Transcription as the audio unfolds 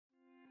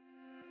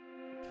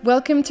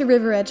Welcome to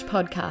River Edge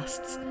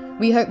Podcasts.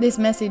 We hope this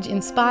message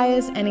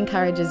inspires and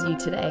encourages you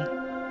today.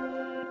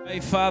 Hey,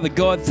 Father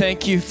God,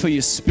 thank you for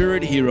your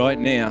spirit here right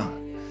now.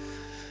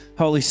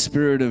 Holy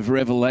Spirit of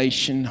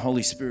revelation,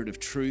 Holy Spirit of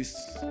truth,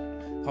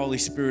 Holy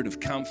Spirit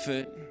of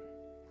comfort,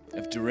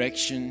 of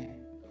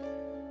direction.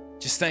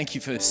 Just thank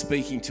you for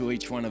speaking to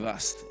each one of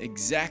us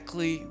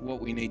exactly what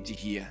we need to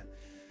hear.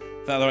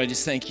 Father, I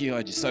just thank you.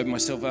 I just open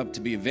myself up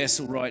to be a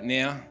vessel right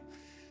now.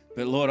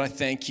 But Lord, I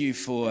thank you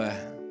for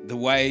the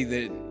way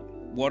that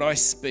what I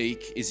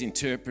speak is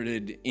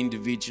interpreted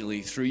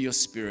individually through your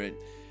Spirit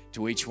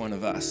to each one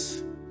of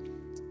us.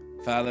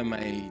 Father,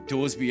 may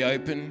doors be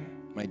open,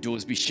 may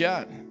doors be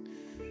shut,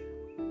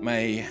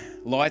 may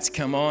lights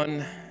come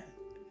on,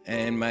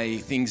 and may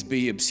things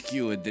be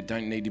obscured that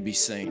don't need to be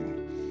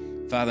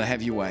seen. Father,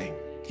 have your way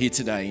here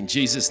today. In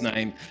Jesus'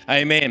 name,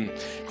 amen.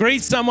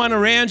 Greet someone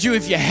around you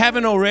if you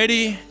haven't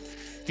already.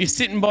 If you're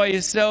sitting by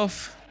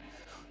yourself,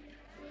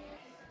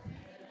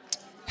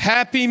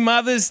 Happy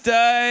Mother's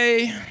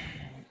Day.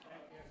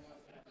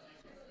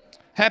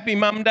 Happy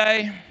Mum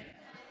Day.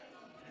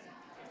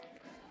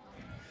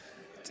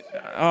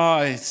 Oh,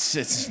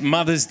 it's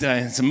Mother's Day.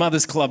 It's a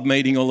Mother's Club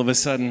meeting all of a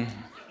sudden.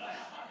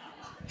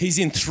 He's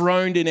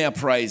enthroned in our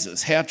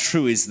praises. How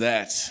true is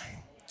that?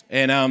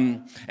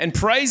 And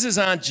praises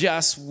aren't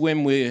just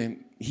when we're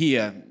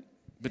here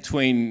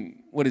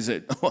between,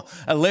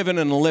 11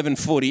 and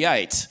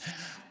 11:48.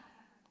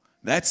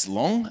 That's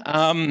long.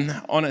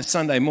 On a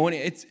Sunday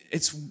morning,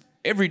 it's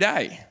every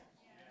day.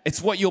 It's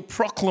what your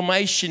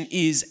proclamation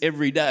is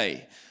every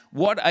day.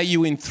 What are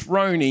you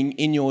enthroning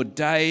in your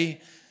day?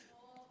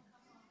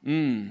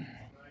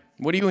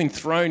 What are you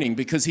enthroning?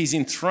 Because he's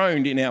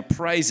enthroned in our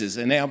praises.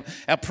 And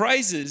our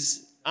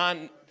praises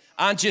aren't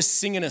just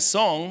singing a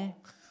song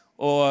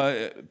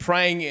or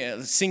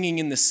praying, singing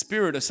in the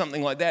Spirit or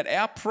something like that.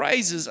 Our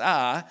praises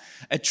are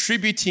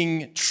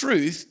attributing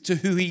truth to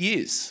who he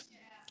is.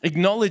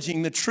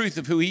 Acknowledging the truth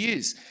of who he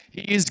is.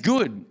 He is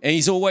good, and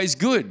he's always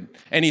good,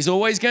 and he's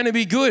always going to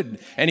be good,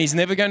 and he's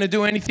never going to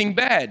do anything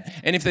bad.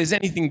 And if there's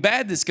anything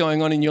bad that's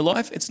going on in your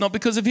life, it's not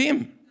because of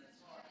him.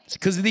 It's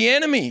because of the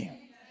enemy.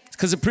 It's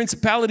because of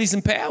principalities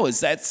and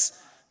powers. That's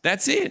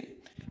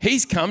it.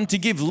 He's come to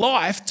give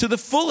life to the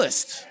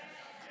fullest.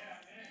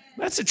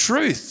 That's a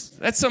truth.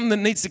 That's something that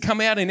needs to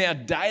come out in our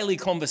daily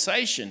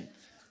conversation.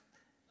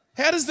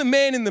 How does the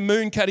man in the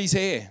moon cut his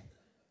hair?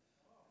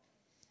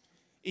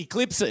 He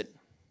clips it.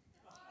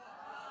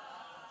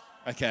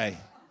 Okay.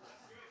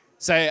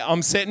 So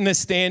I'm setting a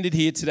standard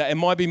here today. It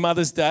might be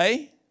Mother's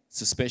Day. It's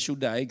a special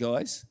day,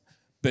 guys.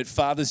 But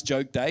Father's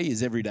Joke Day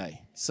is every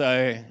day.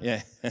 So,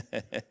 yeah.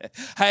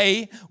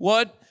 Hey,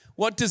 what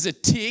does a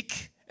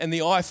tick and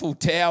the Eiffel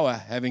Tower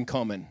have in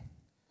common?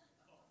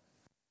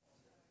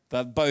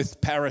 They're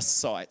both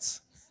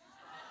parasites.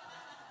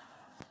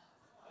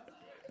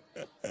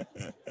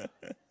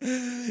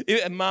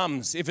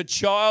 Mums, if a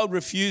child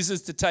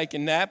refuses to take a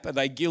nap, are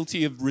they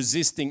guilty of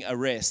resisting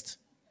arrest?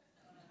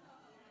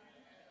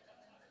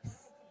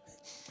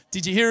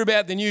 Did you hear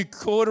about the new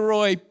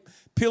corduroy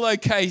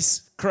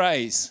pillowcase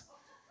craze?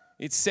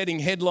 It's setting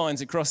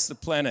headlines across the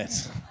planet.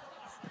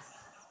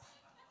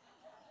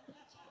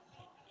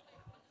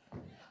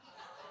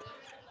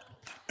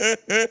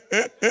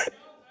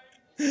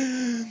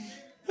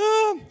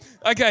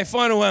 Okay,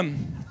 final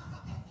one.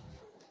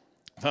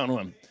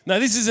 No,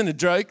 this isn't a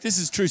joke. This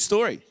is a true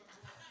story.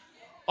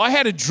 I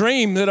had a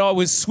dream that I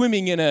was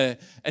swimming in a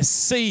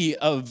sea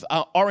of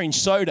orange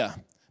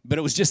soda, but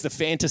it was just a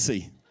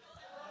fantasy.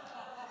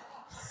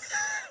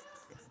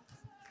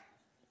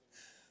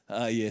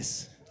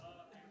 Yes.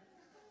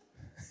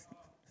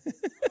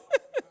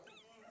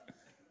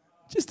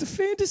 Just a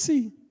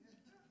fantasy.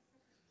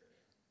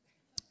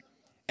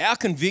 Our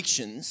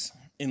convictions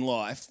in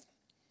life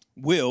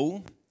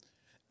will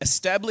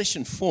establish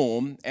and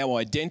form our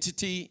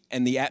identity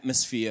and the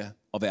atmosphere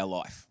of our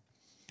life.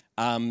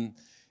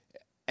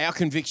 Our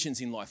convictions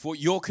in life,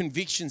 your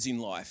convictions in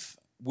life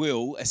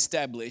will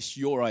establish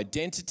your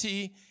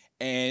identity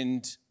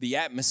and the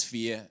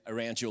atmosphere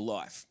around your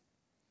life.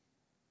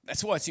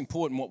 That's why it's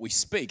important what we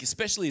speak,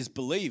 especially as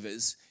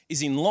believers,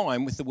 is in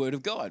line with the Word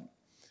of God.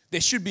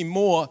 There should be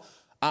more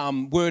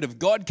Word of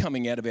God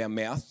coming out of our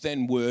mouth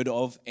than word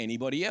of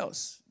anybody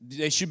else.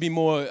 There should be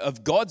more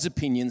of God's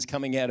opinions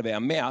coming out of our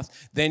mouth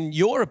than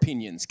your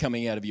opinions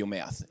coming out of your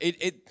mouth.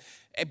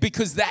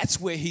 Because that's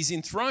where he's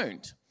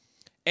enthroned.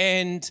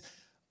 And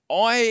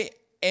I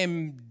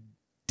am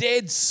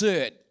dead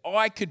cert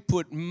I could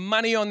put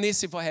money on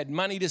this if I had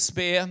money to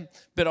spare,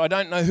 but I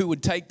don't know who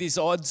would take these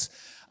odds.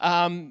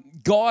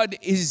 God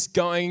is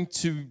going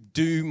to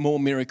do more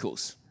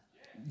miracles.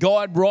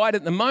 God right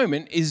at the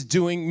moment is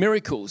doing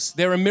miracles.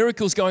 There are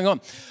miracles going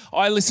on.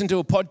 I listened to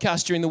a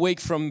podcast during the week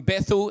from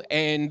Bethel,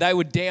 and they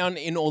were down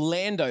in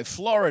Orlando,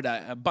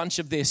 Florida, a bunch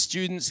of their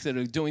students that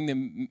are doing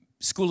the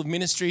School of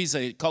Ministries,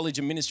 a College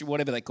of Ministry,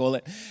 whatever they call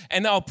it.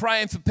 And they were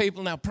praying for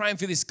people, and they were praying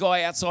for this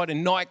guy outside a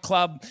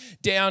nightclub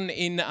down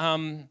in,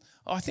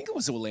 I think it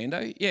was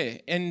Orlando, yeah.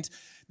 And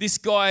this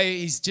guy,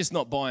 he's just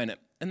not buying it.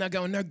 And they're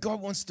going, no,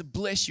 God wants to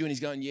bless you. And he's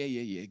going,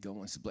 yeah, God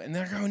wants to bless. And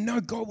they're going, no,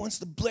 God wants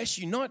to bless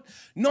you.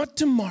 Not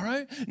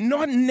tomorrow,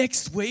 not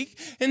next week,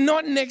 and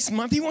not next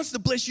month. He wants to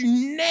bless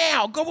you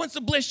now. God wants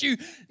to bless you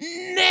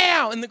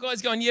now. And the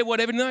guy's going, yeah,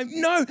 whatever. No,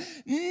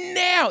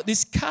 now.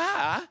 This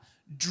car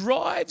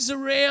drives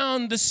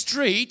around the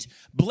street,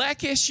 black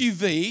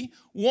SUV,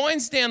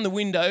 winds down the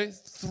window,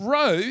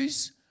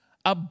 throws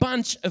a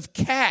bunch of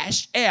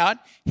cash out,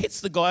 hits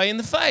the guy in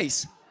the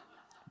face.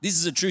 This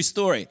is a true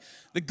story.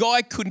 The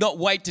guy could not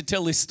wait to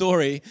tell this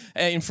story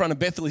in front of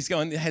Bethel. He's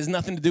going, it has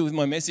nothing to do with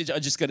my message. I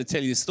just got to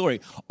tell you this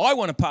story. I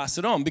want to pass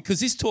it on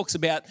because this talks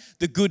about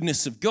the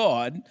goodness of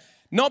God,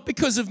 not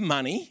because of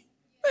money.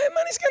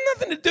 Money's got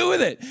nothing to do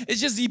with it. It's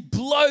just he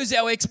blows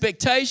our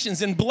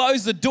expectations and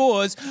blows the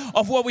doors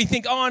of what we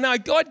think, oh, no,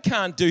 God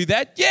can't do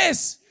that.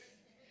 Yes,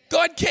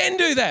 God can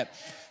do that.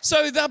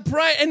 So they're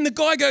praying, and the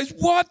guy goes,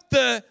 what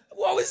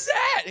was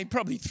that? He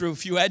probably threw a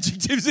few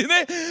adjectives in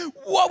there.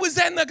 What was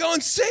that? And they're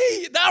going,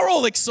 see, they're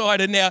all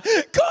excited now.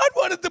 God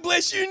wanted to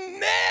bless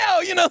you now.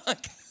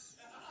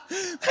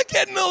 They're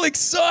getting all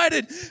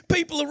excited.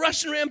 People are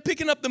rushing around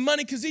picking up the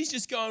money because he's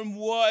just going,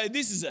 whoa,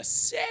 this is a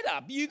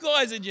setup. You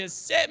guys have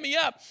just set me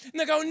up. And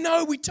they're going,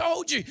 no, we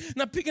told you. And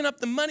they're picking up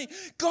the money.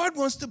 God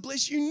wants to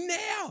bless you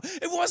now.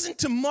 It wasn't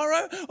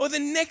tomorrow or the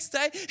next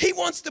day. He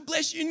wants to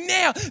bless you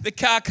now. The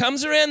car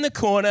comes around the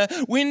corner,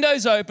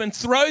 windows open,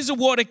 throws a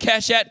wad of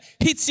cash out,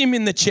 hits him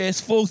in the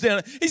chest, falls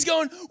down. He's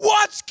going,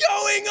 what's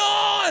going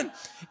on?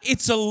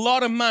 It's a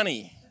lot of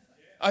money.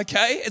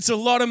 Okay, it's a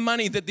lot of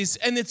money and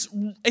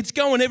it's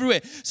going everywhere.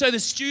 So the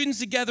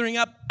students are gathering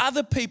up.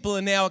 Other people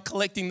are now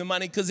collecting the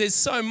money because there's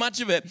so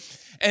much of it.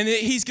 And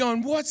he's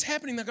going, what's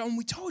happening? They're going,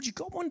 we told you,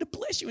 God wanted to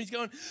bless you. And he's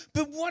going,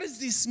 but what does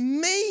this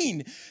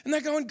mean? And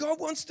they're going, God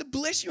wants to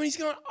bless you. And he's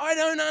going, I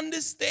don't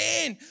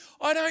understand.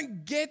 I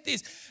don't get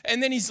this.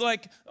 And then he's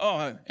like,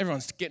 oh,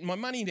 everyone's getting my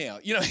money now.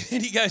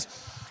 And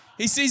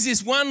he sees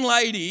this one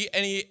lady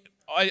and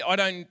I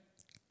don't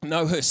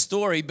know her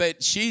story,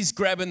 but she's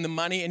grabbing the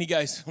money and he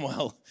goes,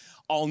 well,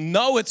 I'll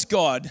know it's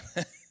God.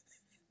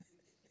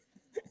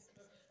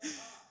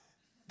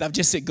 They've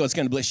just said God's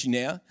going to bless you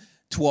now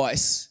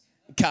twice.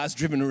 Car's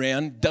driven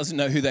around, doesn't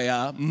know who they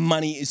are.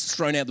 Money is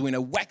thrown out the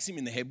window, whacks him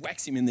in the head,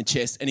 whacks him in the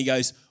chest. And he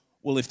goes,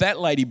 well, if that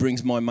lady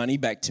brings my money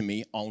back to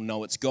me, I'll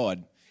know it's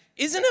God.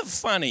 Isn't it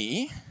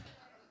funny?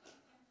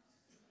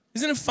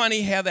 Isn't it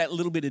funny how that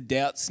little bit of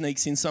doubt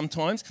sneaks in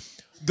sometimes?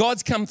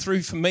 God's come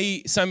through for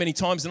me so many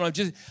times,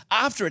 and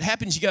after it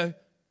happens, you go,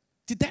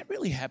 did that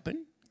really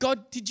happen?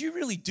 God, did you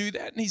really do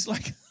that? And he's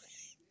like,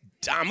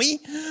 dummy.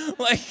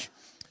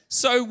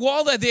 So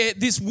while they're there,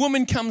 this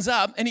woman comes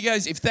up and he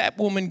goes, if that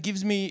woman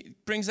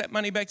brings that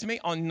money back to me,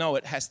 I know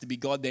it has to be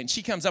God then.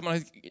 She comes up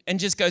and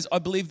just goes, I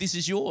believe this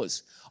is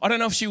yours. I don't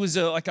know if she was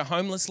a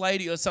homeless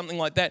lady or something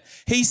like that.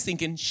 He's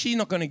thinking, she's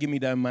not going to give me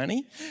no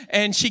money.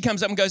 And she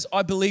comes up and goes,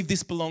 I believe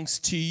this belongs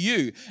to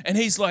you. And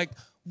he's like,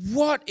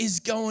 what is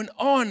going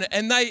on?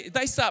 And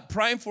they start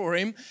praying for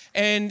him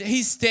and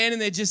he's standing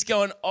there just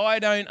going,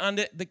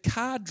 the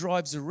car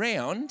drives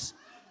around.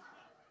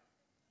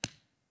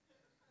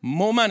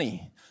 More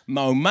money.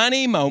 More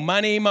money, more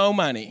money, more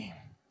money.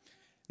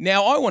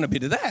 Now, I want a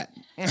bit of that.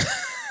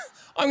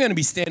 I'm going to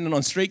be standing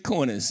on street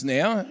corners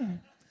now.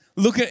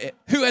 Look at it.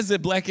 Who has a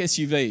black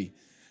SUV?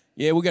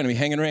 Yeah, we're going to be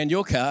hanging around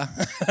your car.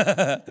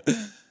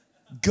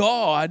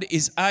 God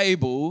is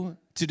able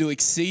to do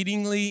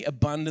exceedingly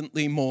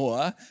abundantly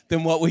more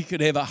than what we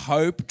could ever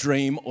hope,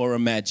 dream, or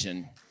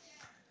imagine.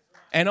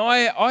 And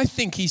I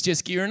think he's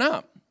just gearing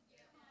up.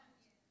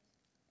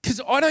 Because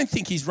I don't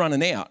think he's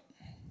running out.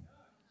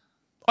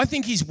 I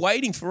think he's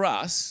waiting for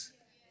us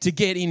to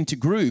get into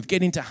groove,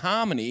 get into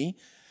harmony.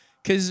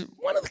 Because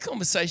one of the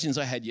conversations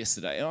I had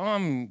yesterday,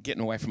 I'm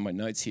getting away from my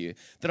notes here,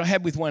 that I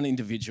had with one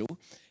individual,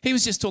 he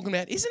was just talking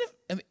about, isn't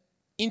it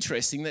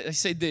interesting that they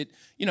said that,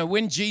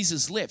 when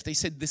Jesus left, they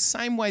said the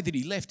same way that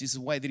he left is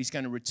the way that he's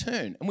going to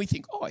return. And we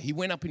think, he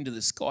went up into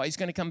the sky, he's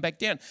going to come back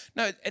down.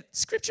 No,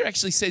 Scripture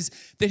actually says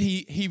that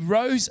he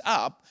rose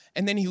up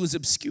and then he was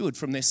obscured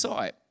from their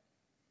sight.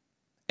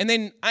 And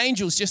then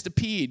angels just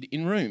appeared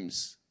in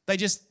rooms.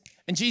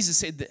 And Jesus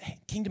said the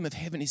kingdom of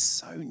heaven is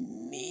so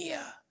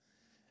near.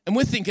 And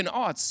we're thinking,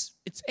 it's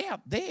out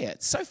there.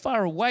 It's so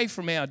far away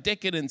from our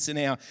decadence and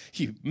our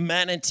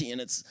humanity. And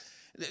it's,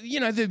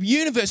 the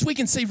universe, we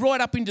can see right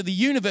up into the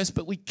universe,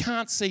 but we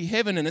can't see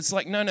heaven. And it's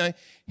like, no,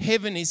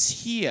 heaven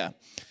is here.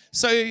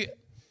 So,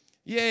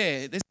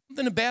 yeah, there's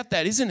something about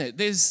that, isn't it?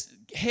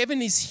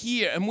 Heaven is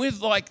here. And we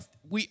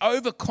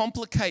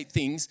overcomplicate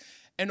things.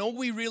 And all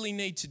we really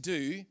need to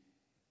do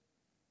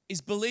is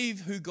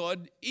believe who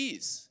God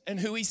is and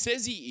who he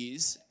says he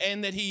is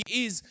and that he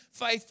is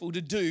faithful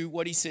to do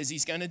what he says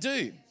he's going to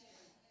do.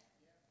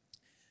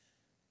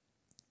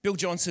 Bill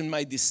Johnson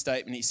made this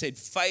statement. He said,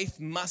 faith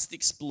must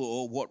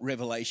explore what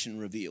revelation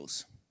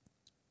reveals.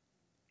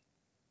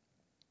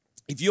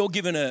 If you're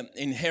given an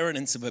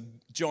inheritance of a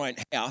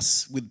giant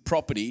house with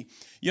property,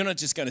 you're not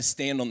just going to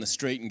stand on the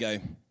street and go,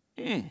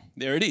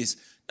 there it is.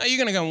 No, you're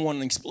going to go and want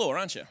to explore,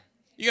 aren't you?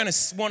 You're going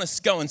to want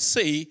to go and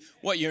see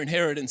what your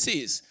inheritance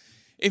is.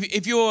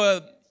 If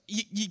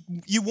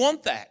you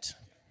want that.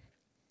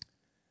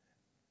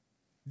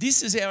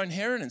 This is our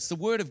inheritance, the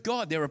Word of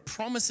God. There are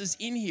promises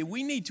in here.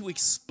 We need to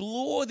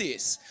explore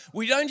this.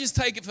 We don't just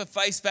take it for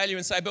face value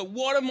and say, but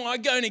what am I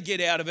going to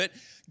get out of it?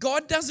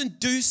 God doesn't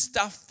do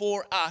stuff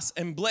for us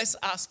and bless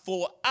us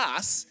for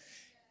us.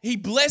 He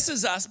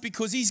blesses us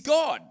because He's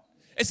God.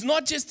 It's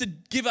not just to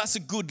give us a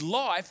good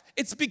life.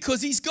 It's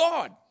because He's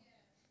God.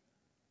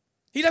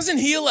 He doesn't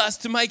heal us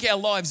to make our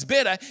lives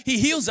better. He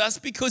heals us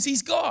because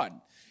He's God.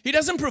 He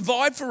doesn't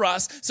provide for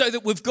us so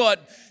that we've got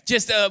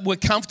just we're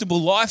comfortable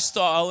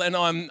lifestyle and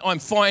I'm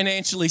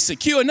financially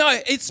secure. No,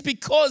 it's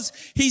because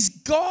He's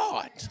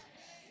God.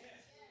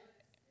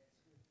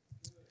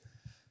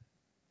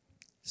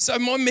 So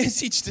my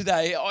message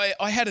today,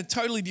 I had a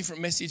totally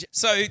different message.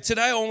 So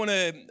today I want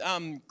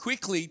to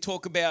quickly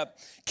talk about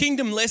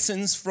kingdom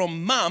lessons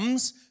from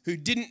mums who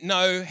didn't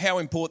know how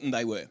important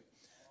they were.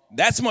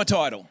 That's my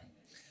title.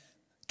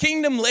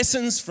 Kingdom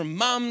lessons from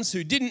mums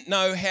who didn't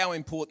know how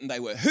important they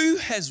were. Who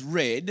has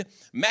read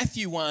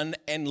Matthew 1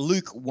 and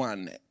Luke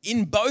 1?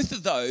 In both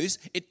of those,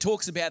 it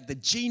talks about the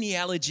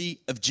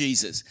genealogy of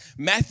Jesus.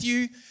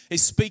 Matthew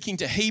is speaking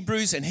to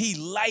Hebrews and he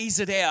lays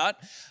it out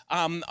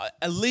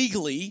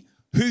illegally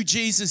who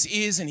Jesus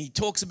is, and he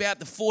talks about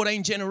the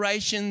 14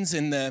 generations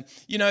and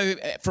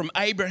from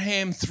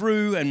Abraham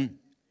through and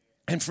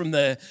from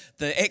the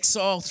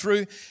exile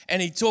through,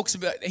 and he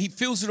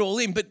fills it all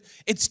in, but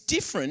it's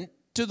different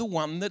to the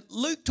one that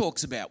Luke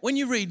talks about. When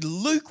you read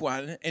Luke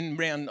 1 and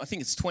around, I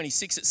think it's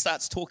 26, it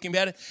starts talking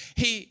about it.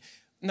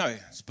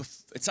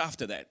 It's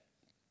after that.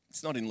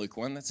 It's not in Luke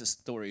 1. That's a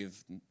story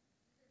of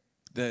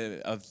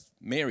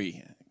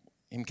Mary,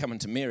 him coming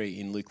to Mary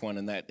in Luke 1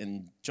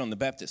 and John the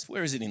Baptist.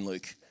 Where is it in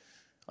Luke?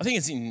 I think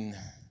it's in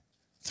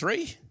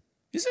 3.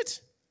 Is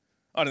it?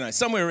 I don't know,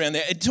 somewhere around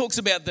there. It talks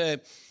about the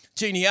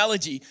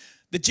genealogy.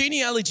 The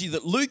genealogy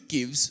that Luke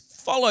gives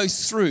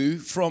follows through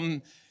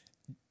from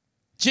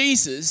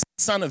Jesus,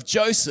 son of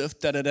Joseph,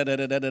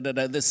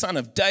 the son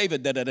of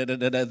David,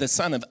 the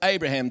son of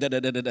Abraham,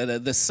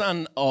 the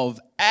son of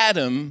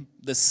Adam,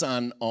 the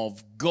son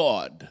of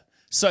God.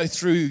 So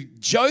through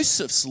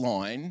Joseph's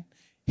line,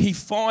 he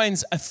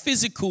finds a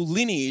physical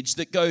lineage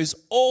that goes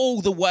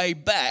all the way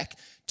back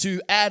to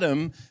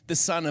Adam, the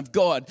son of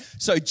God.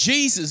 So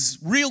Jesus'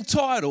 real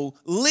title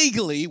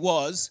legally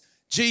was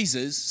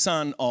Jesus,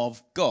 son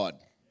of God,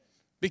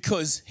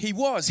 because he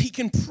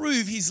can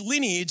prove his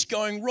lineage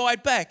going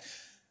right back.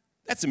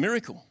 That's a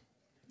miracle.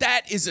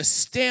 That is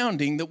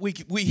astounding that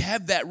we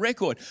have that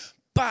record.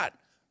 But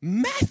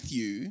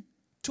Matthew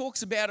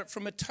talks about it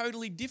from a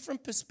totally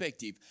different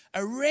perspective.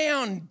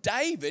 Around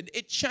David,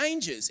 it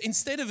changes.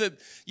 Instead of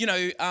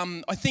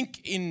I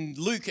think in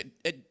Luke,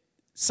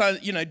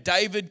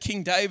 David,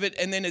 King David,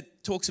 and then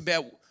it talks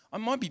about, it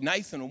might be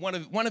Nathan or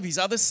one of his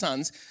other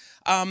sons.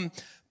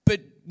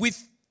 But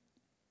with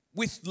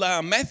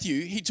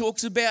Matthew, he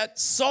talks about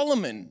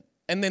Solomon,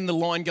 and then the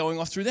line going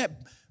off through that,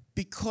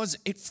 because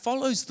it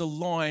follows the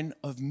line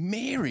of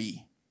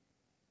Mary.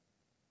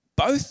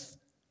 Both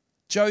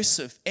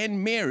Joseph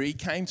and Mary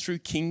came through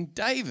King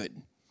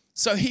David.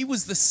 So he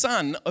was the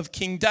son of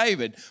King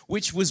David,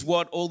 which was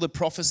what all the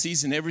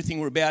prophecies and everything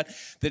were about,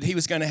 that he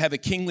was going to have a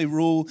kingly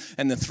rule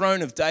and the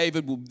throne of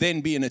David will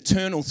then be an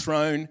eternal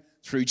throne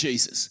through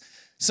Jesus.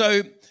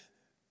 So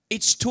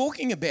it's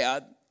talking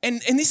about, and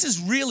this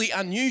is really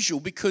unusual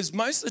because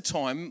most of the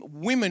time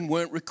women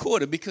weren't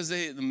recorded because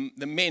the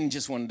men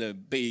just wanted to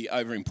be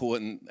over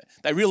important.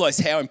 They realised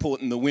how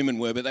important the women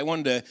were, but they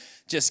wanted to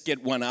just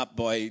get one up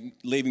by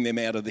leaving them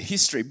out of the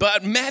history.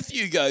 But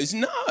Matthew goes,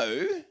 no,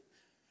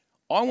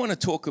 I want to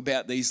talk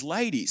about these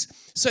ladies.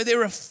 So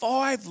there are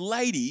 5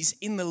 ladies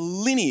in the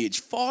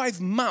lineage,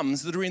 5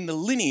 mums that are in the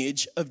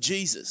lineage of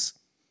Jesus.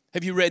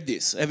 Have you read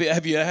this?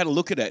 Have you had a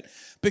look at it?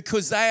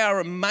 Because they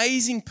are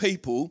amazing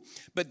people,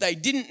 but they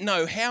didn't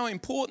know how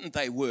important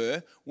they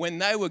were when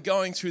they were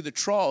going through the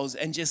trials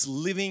and just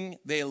living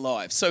their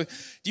lives. So do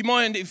you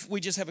mind if we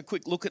just have a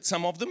quick look at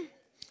some of them?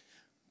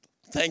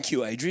 Thank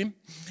you, Adrian.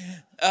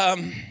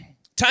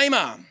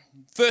 Tamar,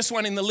 first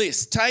one in the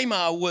list.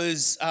 Tamar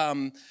was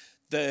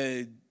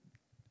the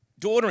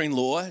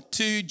daughter-in-law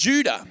to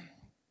Judah.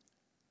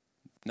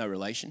 No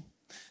relation.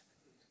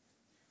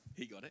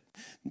 He got it.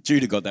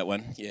 Judah got that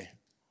one, yeah.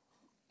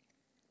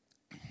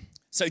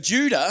 So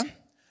Judah,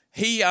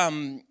 he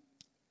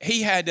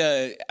had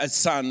a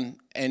son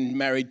and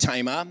married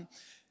Tamar.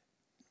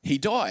 He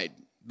died.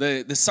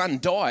 The son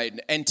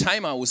died, and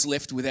Tamar was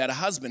left without a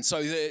husband.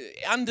 So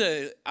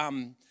under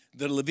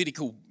the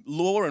Levitical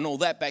law and all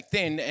that back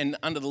then, and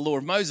under the law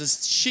of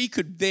Moses, she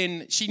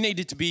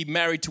needed to be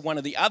married to one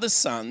of the other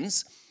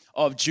sons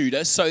of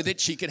Judah so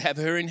that she could have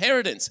her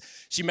inheritance.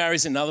 She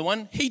marries another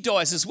one. He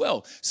dies as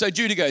well. So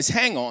Judah goes,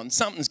 hang on,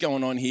 something's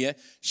going on here.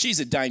 She's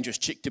a dangerous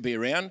chick to be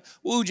around.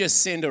 We'll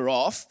just send her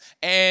off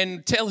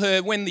and tell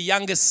her when the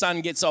youngest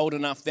son gets old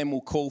enough, then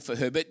we'll call for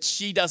her. But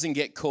she doesn't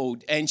get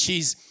called, and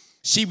she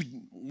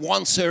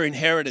wants her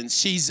inheritance.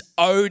 She's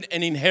owed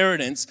an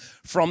inheritance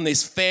from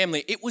this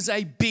family. It was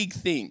a big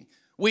thing.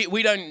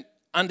 We don't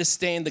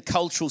understand the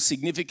cultural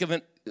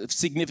significance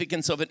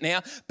significance of it now,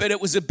 but it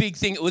was a big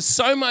thing. It was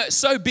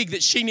so big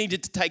that she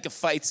needed to take a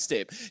faith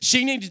step.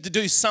 She needed to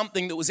do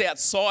something that was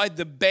outside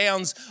the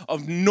bounds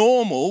of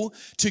normal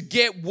to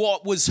get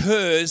what was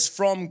hers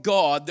from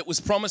God, that was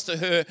promised to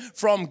her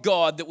from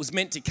God, that was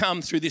meant to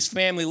come through this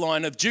family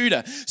line of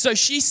Judah. So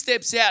she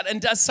steps out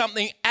and does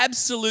something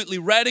absolutely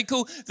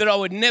radical that I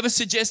would never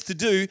suggest to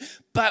do,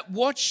 but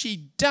what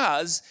she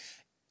does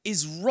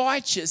is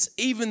righteous,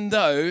 even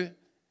though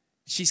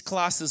she's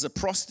classed as a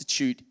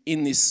prostitute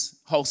in this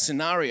whole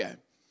scenario.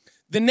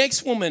 The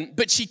next woman,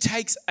 but she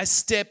takes a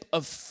step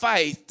of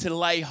faith to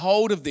lay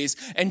hold of this,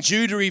 and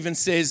Judah even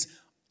says,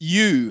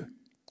 you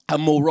are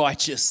more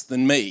righteous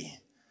than me.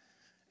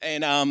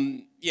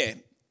 And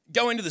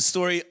go into the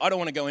story. I don't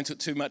want to go into it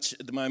too much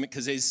at the moment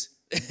because it's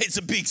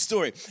a big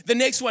story. The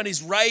next one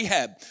is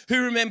Rahab.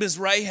 Who remembers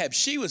Rahab?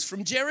 She was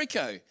from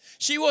Jericho.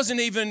 She wasn't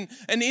even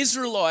an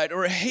Israelite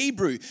or a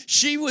Hebrew.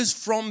 She was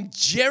from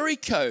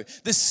Jericho,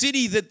 the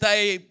city that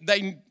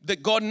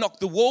God knocked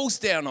the walls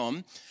down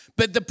on.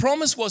 But the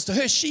promise was to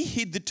her, she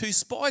hid the 2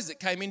 spies that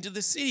came into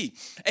the city.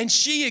 And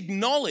she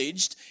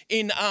acknowledged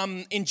in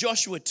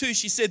Joshua 2,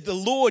 she said, the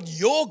Lord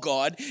your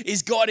God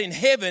is God in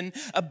heaven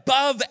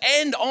above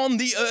and on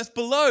the earth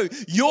below.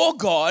 Your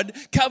God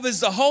covers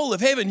the whole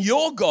of heaven.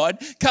 Your God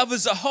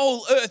covers the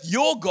whole earth.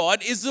 Your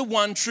God is the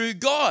one true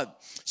God.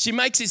 She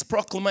makes this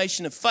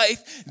proclamation of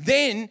faith.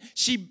 Then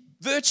she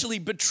virtually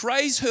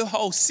betrays her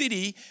whole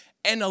city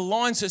and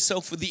aligns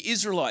herself with the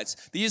Israelites.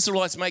 The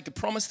Israelites make a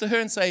promise to her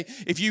and say,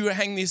 if you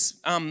hang this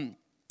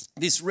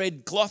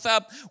red cloth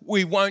up,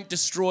 we won't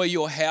destroy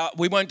your house.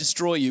 We won't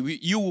destroy you.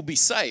 You will be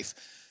safe.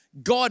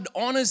 God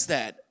honors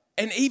that.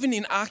 And even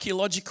in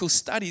archaeological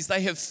studies,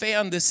 they have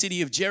found the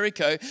city of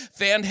Jericho,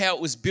 found how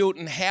it was built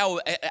and how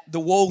the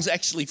walls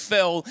actually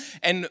fell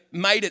and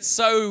made it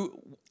so,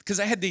 because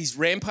they had these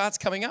ramparts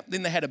coming up,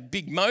 then they had a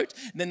big moat,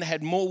 and then they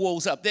had more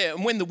walls up there.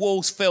 And when the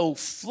walls fell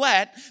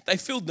flat, they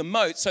filled the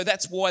moat, so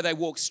that's why they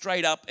walked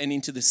straight up and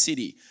into the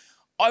city.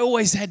 I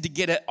always had to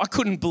get it. I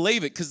couldn't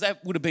believe it because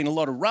that would have been a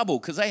lot of rubble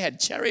because they had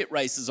chariot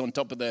races on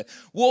top of the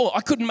wall. I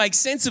couldn't make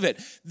sense of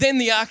it. Then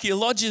the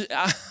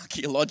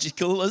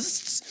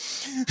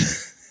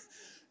archaeologicalists,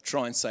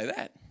 try and say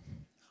that.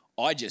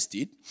 I just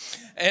did.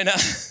 And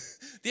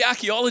the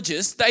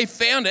archaeologists, they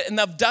found it and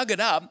they've dug it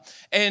up,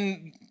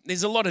 and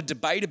there's a lot of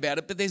debate about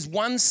it, but there's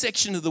one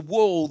section of the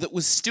wall that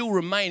was still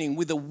remaining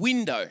with a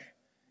window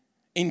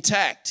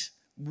intact.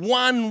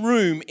 One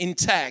room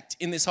intact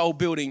in this whole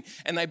building,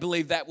 and they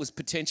believe that was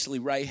potentially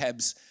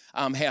Rahab's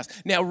house.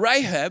 Now,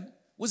 Rahab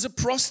was a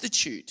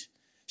prostitute.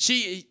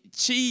 She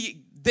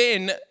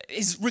then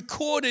is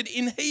recorded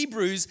in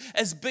Hebrews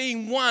as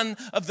being one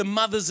of the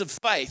mothers of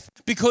faith.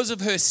 Because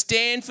of her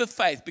stand for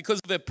faith, because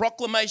of her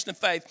proclamation of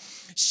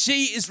faith,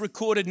 she is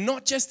recorded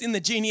not just in the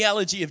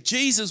genealogy of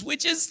Jesus,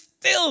 which is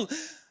still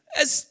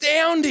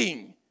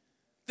astounding,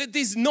 that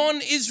this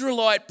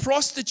non-Israelite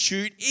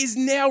prostitute is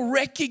now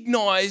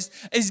recognized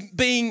as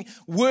being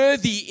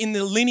worthy in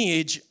the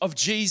lineage of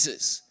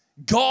Jesus.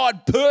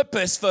 God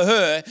purposed for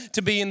her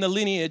to be in the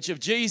lineage of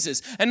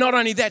Jesus. And not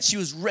only that, she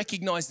was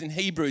recognized in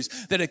Hebrews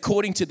that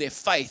according to their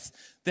faith,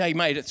 they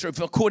made it through.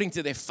 According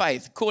to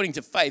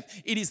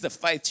faith, it is the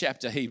faith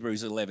chapter,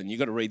 Hebrews 11. You've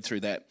got to read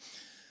through that.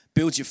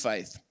 Build your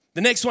faith.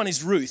 The next one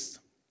is Ruth.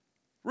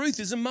 Ruth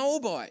is a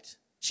Moabite.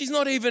 She's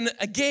not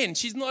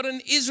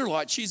an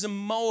Israelite. She's a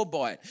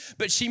Moabite.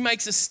 But she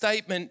makes a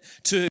statement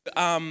to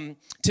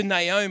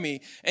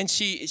Naomi, and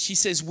she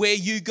says, where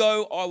you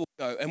go, I will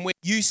go. And where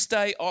you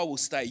stay, I will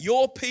stay.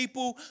 Your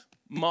people,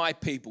 my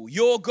people.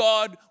 Your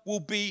God will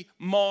be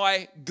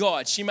my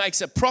God. She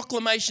makes a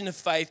proclamation of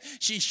faith.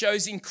 She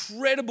shows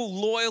incredible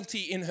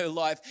loyalty in her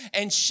life.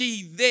 And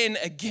she then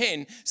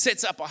again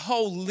sets up a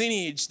whole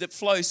lineage that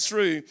flows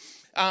through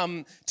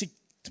to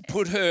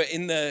put her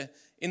in the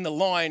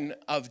line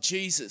of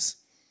Jesus.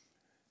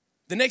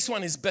 The next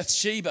one is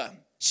Bathsheba.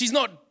 She's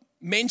not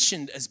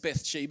mentioned as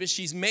Bathsheba.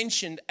 She's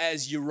mentioned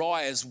as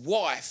Uriah's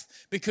wife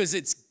because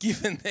it's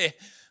given there,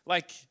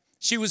 like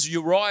she was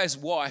Uriah's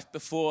wife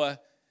before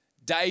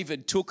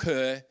David took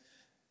her,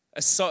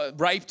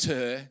 raped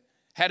her,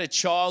 had a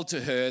child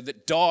to her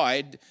that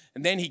died,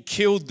 and then he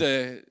killed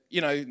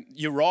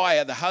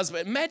Uriah, the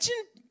husband. Imagine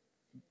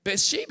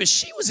Bathsheba,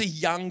 she was a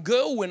young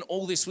girl when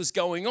all this was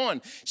going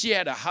on. She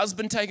had her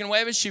husband taken away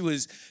from her.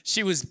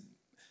 She was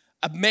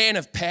a man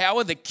of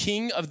power, the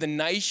king of the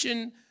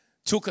nation,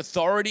 took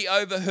authority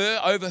over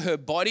her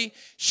body.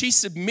 She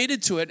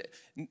submitted to it.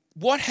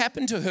 What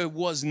happened to her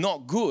was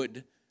not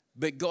good,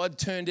 but God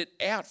turned it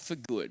out for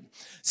good.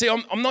 See,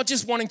 I'm not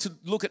just wanting to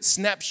look at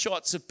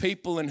snapshots of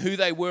people and who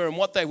they were and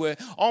what they were.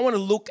 I want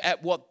to look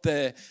at what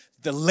the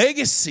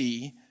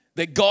legacy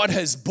that God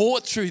has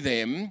brought through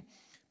them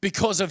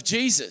because of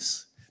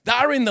Jesus. They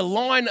are in the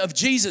line of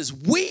Jesus.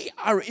 We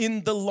are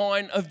in the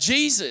line of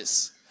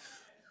Jesus.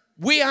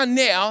 We are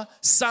now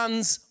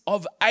sons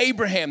of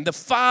Abraham, the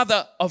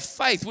father of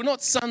faith. We're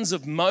not sons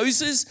of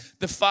Moses,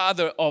 the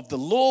father of the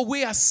law.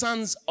 We are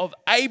sons of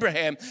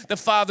Abraham, the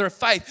father of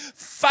faith.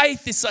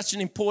 Faith is such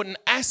an important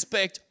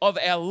aspect of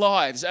our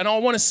lives. And I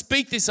want to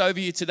speak this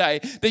over you today,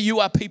 that you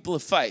are people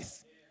of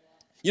faith.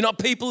 You're not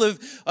people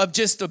of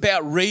just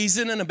about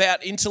reason and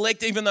about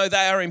intellect, even though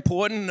they are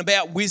important, and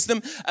about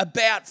wisdom,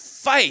 about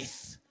faith.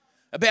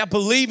 About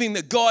believing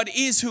that God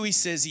is who he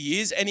says he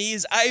is, and he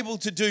is able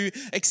to do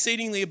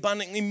exceedingly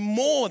abundantly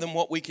more than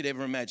what we could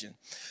ever imagine.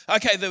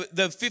 Okay,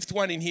 the fifth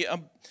one in here,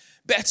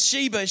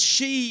 Bathsheba,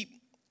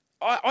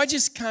 I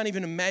just can't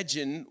even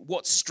imagine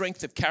what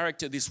strength of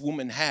character this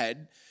woman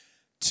had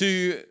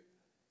to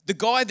the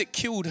guy that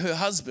killed her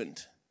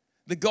husband,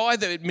 the guy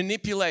that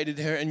manipulated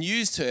her and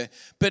used her,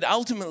 but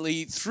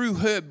ultimately through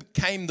her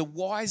came the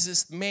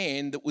wisest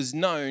man that was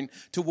known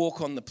to walk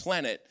on the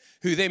planet,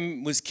 who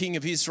then was king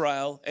of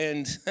Israel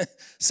and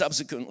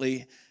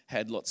subsequently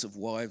had lots of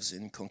wives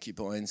and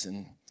concubines.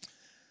 And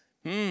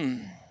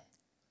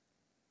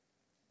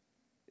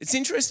it's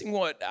interesting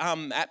what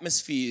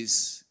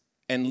atmospheres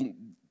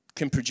and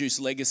can produce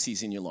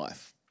legacies in your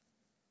life.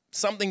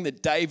 Something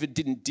that David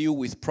didn't deal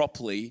with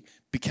properly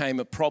became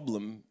a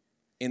problem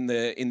in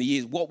the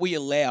years. What we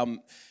allow,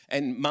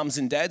 and mums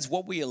and dads,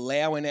 what we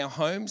allow in our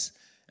homes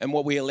and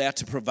what we allow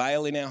to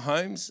prevail in our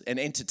homes and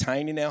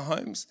entertain in our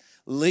homes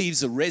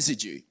leaves a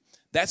residue.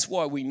 That's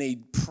why we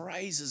need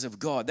praises of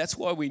God. That's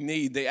why we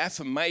need the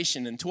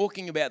affirmation and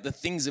talking about the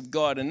things of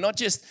God, and not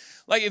just,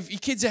 like, if your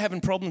kids are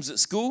having problems at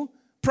school,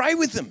 pray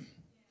with them.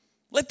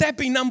 Let that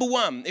be number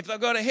one. If they've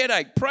got a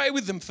headache, pray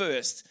with them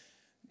first.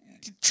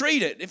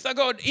 Treat it. If they've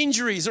got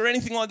injuries or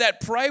anything like that,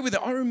 pray with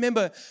it. I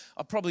remember,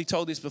 I probably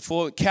told this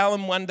before,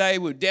 Callum one day,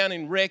 we were down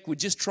in Rec, we're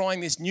just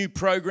trying this new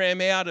program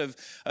out of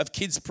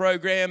kids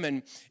program,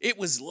 and it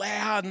was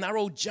loud and they're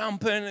all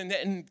jumping,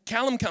 and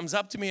Callum comes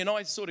up to me and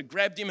I sort of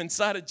grabbed him and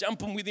started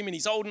jumping with him, and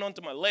he's holding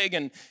onto my leg,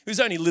 and he was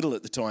only little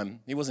at the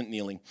time. He wasn't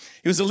kneeling.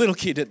 He was a little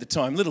kid at the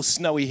time, little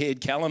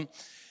snowy-haired Callum,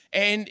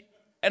 and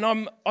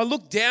I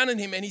looked down at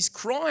him and he's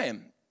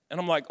crying. And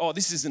I'm like, oh,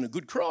 this isn't a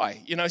good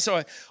cry.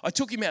 So I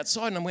took him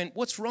outside and I went,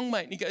 what's wrong,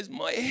 mate? And he goes,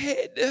 my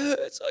head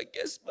hurts. I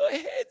guess my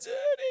head's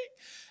hurting.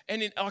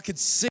 And I could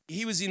see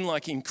he was in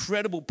like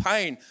incredible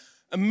pain.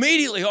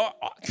 Immediately,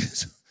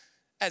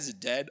 as a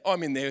dad,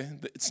 I'm in there,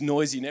 it's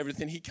noisy and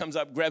everything. He comes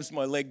up, grabs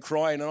my leg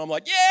crying, and I'm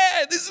like,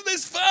 yeah, this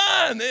is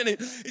fun. And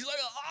he's like,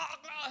 oh,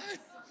 God.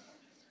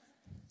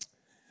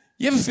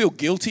 You ever feel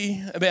guilty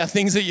about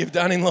things that you've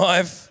done in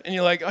life? And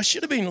you're like, I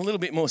should have been a little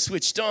bit more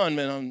switched on,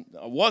 but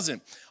I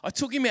wasn't. I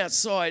took him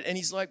outside and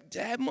he's like,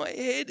 Dad, my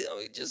head,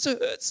 it just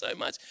hurts so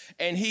much.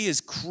 And he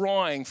is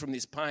crying from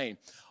this pain.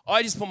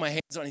 I just put my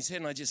hands on his head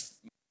and I just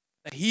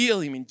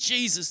heal him in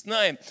Jesus'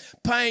 name.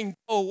 Pain,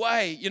 go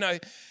away,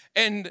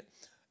 And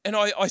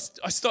I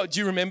stopped, do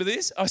you remember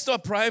this? I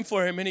stopped praying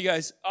for him and he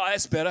goes, oh,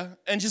 that's better.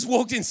 And just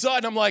walked inside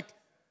and I'm like,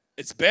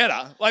 it's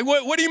better? Like,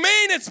 what do you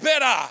mean it's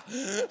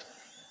better?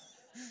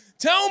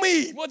 Tell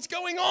me what's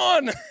going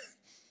on.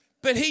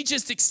 But he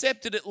just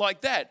accepted it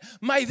like that.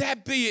 May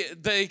that be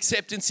the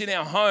acceptance in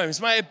our homes.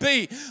 May it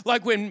be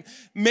like when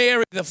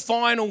Mary, the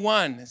final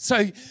one.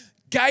 So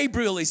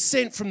Gabriel is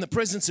sent from the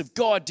presence of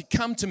God to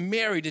come to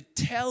Mary to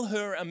tell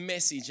her a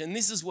message. And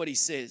this is what he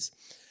says.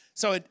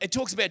 So it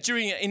talks about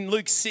in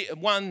Luke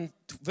 1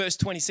 verse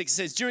 26, it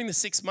says, during the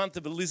 6th month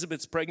of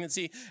Elizabeth's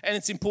pregnancy. And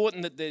it's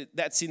important that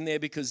that's in there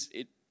because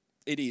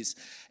it is.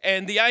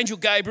 And the angel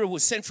Gabriel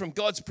was sent from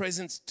God's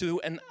presence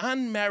to an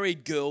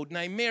unmarried girl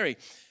named Mary.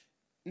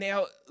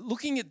 Now,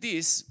 looking at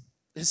this,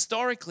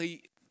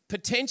 historically,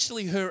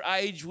 potentially her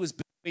age was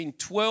between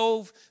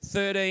 12,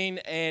 13,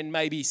 and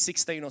maybe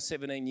 16 or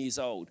 17 years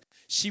old.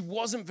 She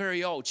wasn't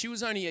very old. She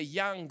was only a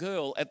young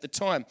girl at the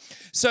time.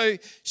 So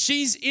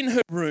she's in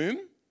her room.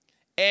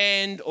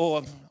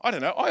 Or I don't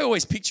know, I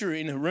always picture her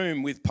in her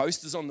room with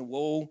posters on the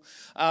wall.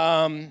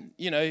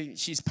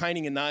 She's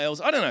painting her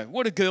nails. I don't know,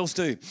 what do girls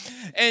do?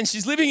 And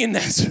she's living in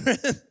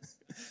Nazareth,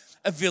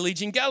 a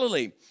village in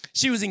Galilee.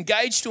 She was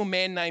engaged to a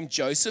man named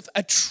Joseph,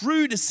 a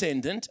true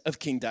descendant of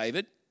King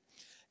David.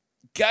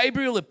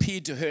 Gabriel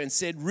appeared to her and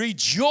said,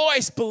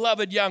 rejoice,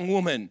 beloved young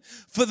woman,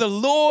 for the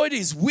Lord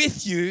is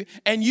with you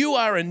and you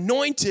are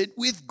anointed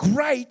with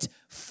great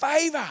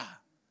favor.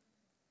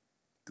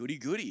 Goody,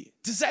 goody.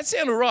 Does that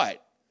sound all right?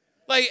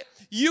 Like,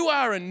 you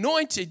are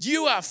anointed,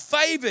 you are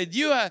favored,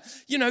 you are,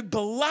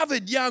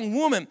 beloved young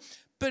woman.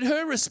 But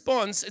her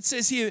response, it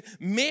says here,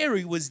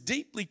 Mary was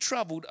deeply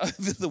troubled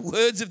over the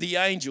words of the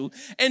angel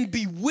and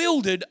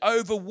bewildered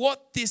over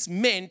what this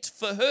meant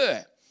for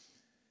her.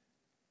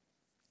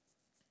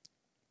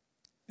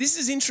 This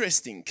is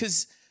interesting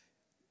because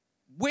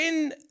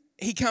when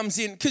he comes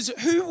in, because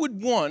who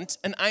would want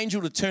an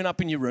angel to turn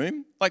up in your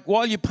room, like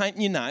while you're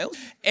painting your nails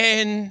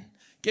and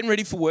getting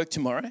ready for work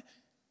tomorrow?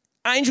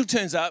 Angel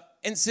turns up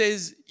and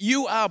says,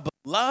 you are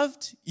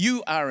beloved,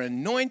 you are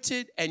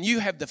anointed, and you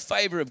have the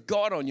favor of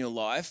God on your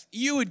life.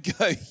 You would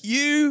go,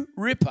 you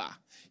ripper,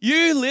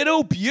 you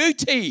little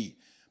beauty,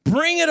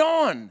 bring it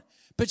on.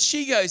 But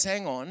she goes,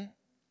 hang on,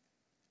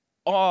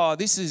 oh,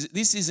 this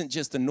isn't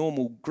just a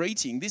normal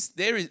greeting.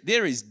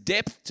 There is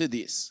depth to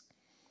this.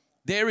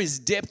 There is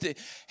depth.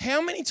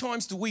 How many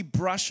times do we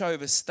brush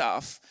over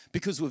stuff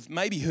because we've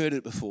maybe heard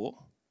it before?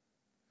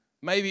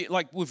 Maybe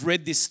like we've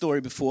read this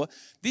story before.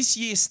 This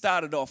year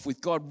started off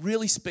with God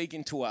really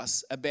speaking to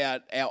us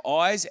about our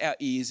eyes, our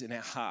ears, and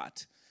our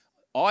heart.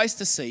 Eyes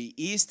to see,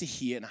 ears to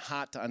hear, and a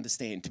heart to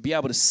understand. To be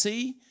able to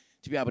see,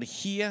 to be able to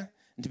hear,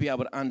 and to be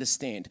able to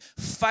understand.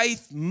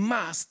 Faith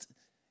must,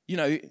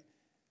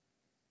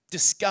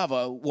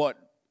 discover what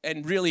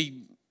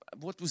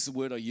was the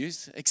word I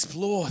used?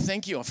 Explore.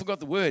 Thank you. I forgot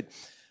the word.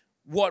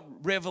 What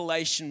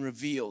revelation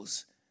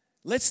reveals.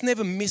 Let's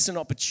never miss an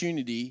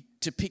opportunity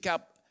to pick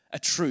up a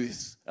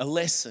truth, a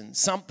lesson,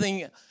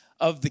 something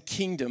of the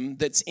kingdom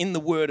that's in the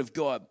Word of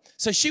God.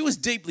 So she was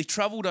deeply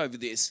troubled over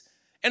this.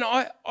 And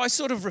I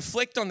sort of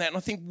reflect on that and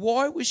I think,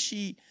 why was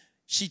she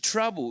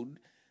troubled?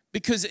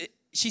 Because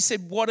she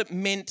said what it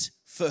meant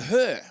for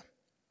her.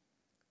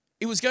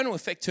 It was going to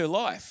affect her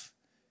life.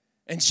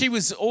 And she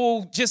was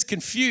all just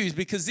confused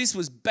because this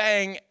was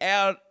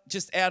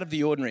just out of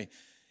the ordinary.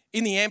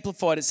 In the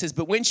Amplified, it says,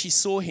 but when she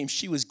saw him,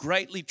 she was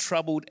greatly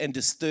troubled and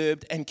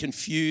disturbed and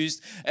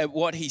confused at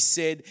what he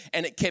said,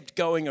 and it kept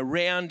going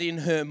around in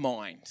her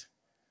mind.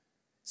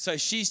 So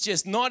she's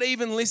just not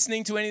even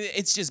listening to anything.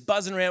 It's just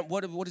buzzing around.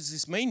 What does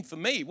this mean for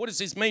me? What does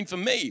this mean for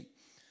me?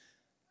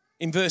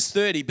 In verse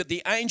 30, but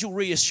the angel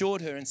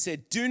reassured her and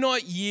said, do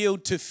not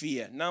yield to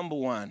fear. Number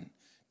one,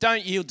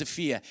 don't yield to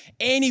fear.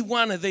 Any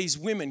one of these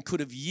women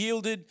could have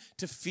yielded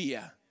to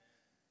fear.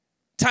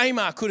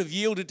 Tamar could have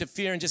yielded to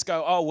fear and just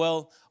go, oh,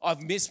 well,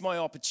 I've missed my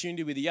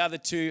opportunity with the other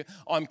two.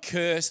 I'm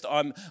cursed.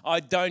 I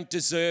don't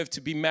deserve to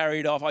be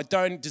married off. I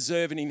don't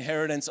deserve an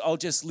inheritance. I'll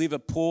just live a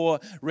poor,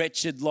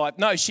 wretched life.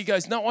 No, she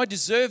goes, no, I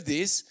deserve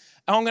this.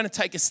 I'm going to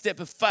take a step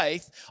of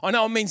faith. I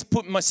know it means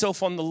putting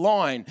myself on the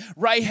line.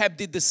 Rahab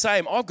did the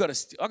same. I've got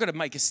to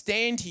make a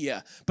stand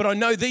here. But I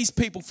know these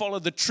people follow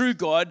the true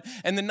God,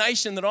 and the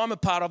nation that I'm a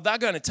part of, they're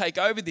going to take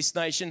over this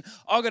nation.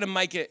 I've got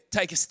to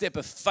take a step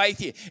of faith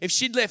here. If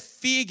she'd let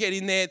fear get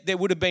in there, they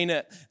would have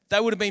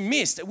been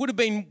missed. It would have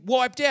been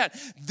wiped out.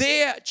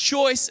 Their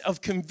choice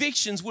of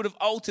convictions would have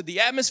altered the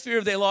atmosphere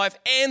of their life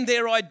and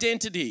their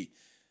identity.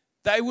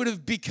 They would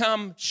have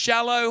become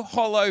shallow,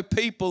 hollow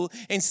people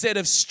instead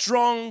of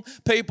strong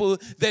people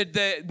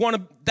that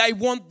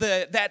want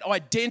that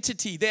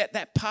identity,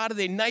 that part of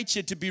their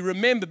nature to be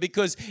remembered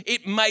because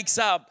it makes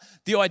up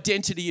the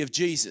identity of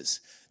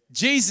Jesus.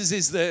 Jesus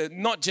is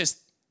not just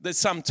the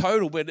sum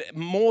total, but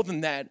more than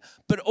that.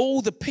 But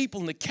all the people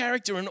and the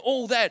character and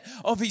all that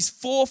of his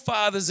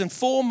forefathers and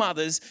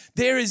foremothers,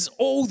 there is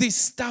all this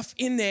stuff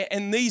in there.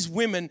 And these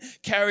women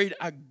carried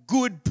a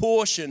good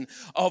portion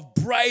of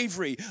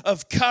bravery,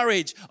 of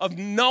courage, of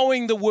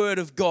knowing the word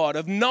of God,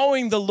 of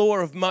knowing the law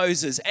of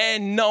Moses,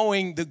 and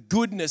knowing the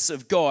goodness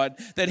of God,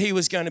 that he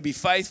was going to be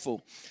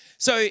faithful.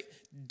 So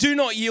do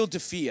not yield to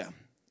fear.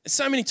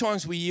 So many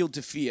times we yield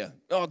to fear.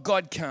 Oh,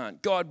 God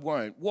can't. God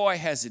won't. Why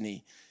hasn't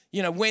he?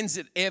 When's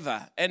it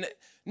ever? And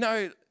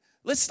no,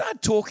 let's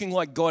start talking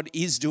like God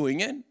is doing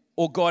it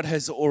or God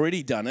has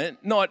already done it,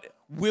 not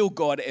will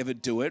God ever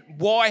do it?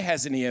 Why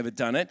hasn't he ever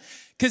done it?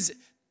 Because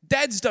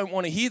dads don't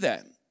want to hear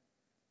that.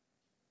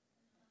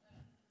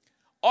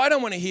 I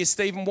don't want to hear,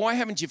 Stephen, why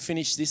haven't you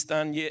finished this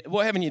done yet?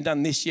 Why haven't you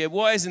done this yet?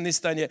 Why isn't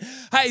this done yet?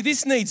 Hey,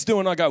 this needs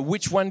doing. I go,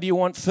 which one do you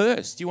want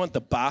first? Do you want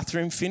the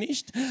bathroom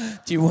finished?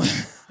 Do you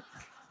want...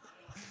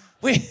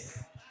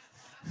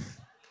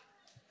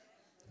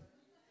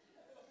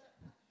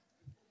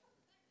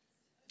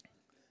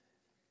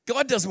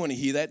 God doesn't want to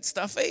hear that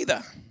stuff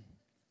either.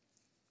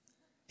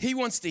 He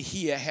wants to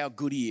hear how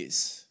good he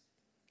is.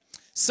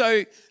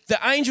 So the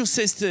angel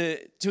says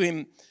to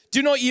him,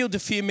 do not yield to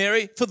fear,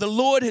 Mary, for the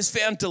Lord has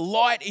found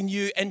delight in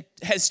you and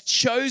has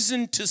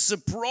chosen to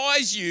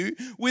surprise you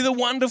with a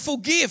wonderful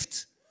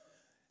gift.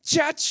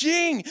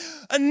 Cha-ching,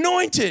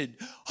 anointed,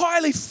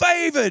 highly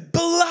favored,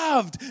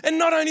 beloved. And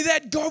not only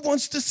that, God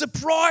wants to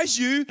surprise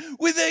you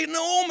with an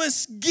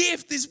enormous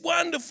gift, this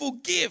wonderful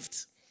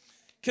gift.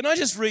 Can I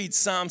just read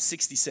Psalm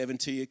 67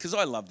 to you? Because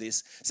I love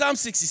this. Psalm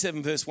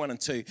 67, verse 1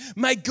 and 2.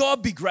 May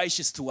God be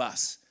gracious to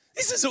us.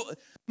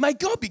 May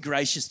God be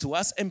gracious to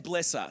us and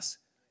bless us.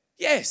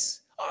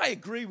 Yes, I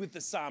agree with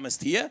the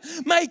psalmist here.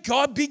 May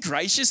God be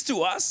gracious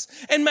to us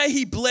and may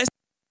he bless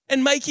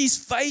and make his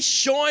face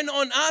shine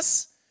on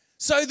us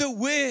so that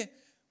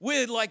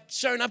we're like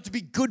showing up to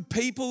be good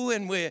people,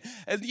 and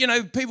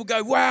people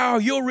go, wow,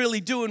 you're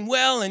really doing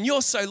well and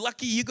you're so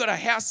lucky. You got a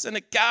house and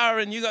a car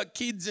and you got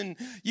kids and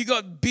you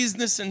got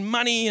business and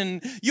money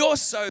and you're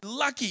so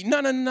lucky.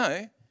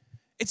 No.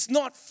 It's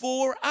not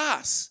for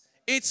us.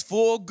 It's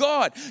for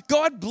God.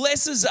 God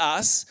blesses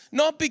us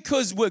not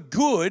because we're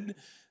good,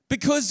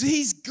 because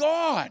he's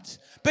God.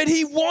 But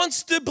he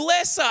wants to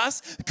bless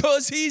us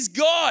because he's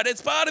God.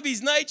 It's part of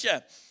his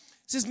nature.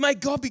 It says, may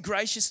God be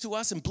gracious to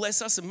us and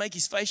bless us and make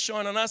his face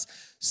shine on us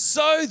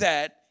so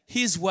that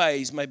his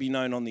ways may be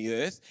known on the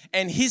earth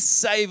and his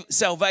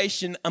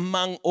salvation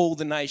among all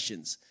the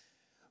nations.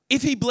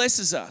 If he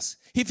blesses us,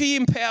 if he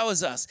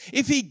empowers us,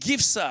 if he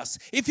gifts us,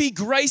 if he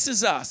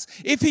graces us,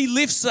 if he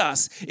lifts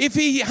us, if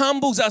he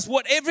humbles us,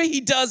 whatever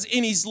he does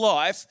in his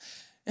life,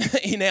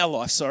 in our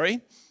life,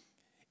 sorry,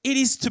 it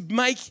is to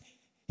make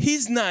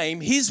his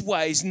name, his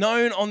ways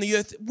known on the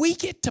earth. We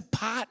get to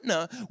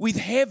partner with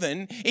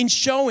heaven in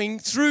showing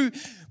through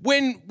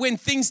when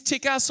things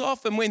tick us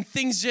off and when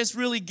things just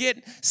really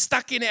get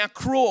stuck in our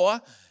craw.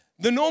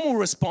 The normal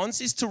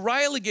response is to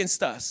rail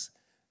against us.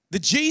 The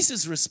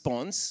Jesus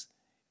response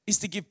is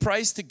to give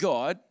praise to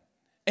God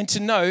and to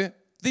know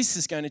this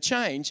is going to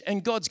change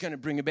and God's going to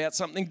bring about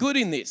something good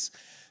in this.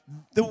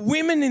 The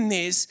women in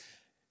this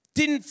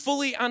didn't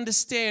fully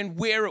understand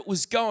where it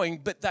was going,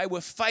 but they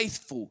were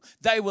faithful.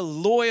 They were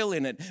loyal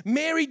in it.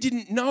 Mary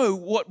didn't know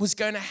what was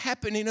going to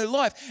happen in her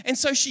life. And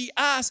so she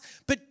asked,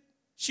 but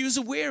she was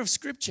aware of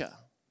Scripture.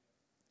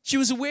 She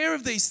was aware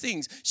of these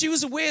things. She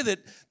was aware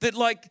that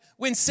like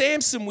when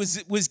Samson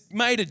was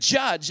made a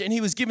judge and he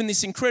was given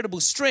this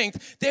incredible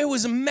strength, there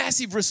was a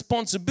massive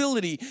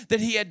responsibility that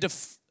he had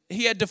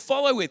to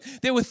follow with.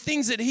 There were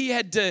things that he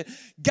had to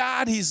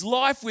guard his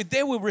life with.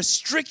 There were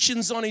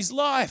restrictions on his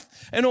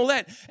life and all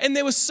that. And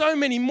there were so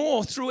many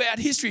more throughout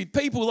history.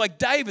 People like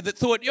David that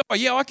thought, oh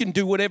yeah, I can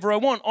do whatever I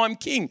want. I'm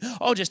king.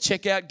 I'll just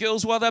check out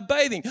girls while they're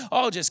bathing.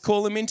 I'll just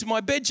call them into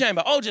my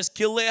bedchamber. I'll just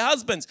kill their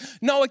husbands.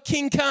 No, a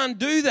king can't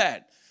do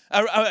that.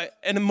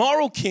 An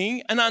immoral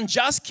king, an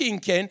unjust king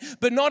can,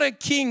 but not a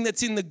king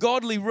that's in the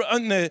godly,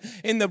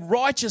 in the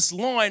righteous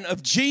line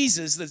of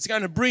Jesus that's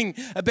going to bring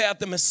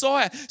about the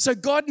Messiah. So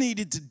God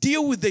needed to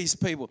deal with these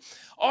people.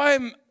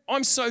 I'm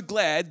so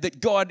glad that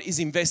God is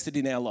invested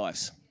in our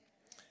lives.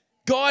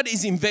 God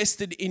is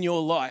invested in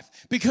your life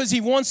because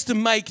he wants to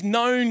make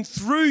known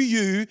through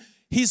you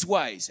his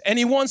ways. And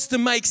he wants to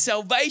make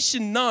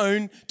salvation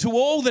known to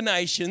all the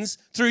nations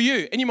through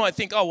you. And you might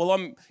think, oh, well,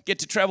 I get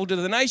to travel to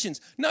the nations.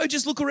 No,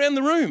 just look around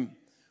the room.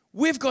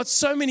 We've got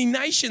so many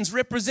nations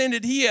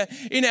represented here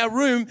in our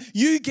room.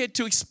 You get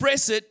to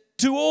express it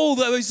to all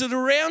those that are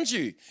around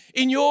you.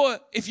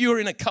 If you're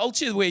in a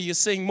culture where you're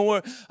seeing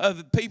more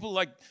of people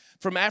like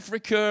from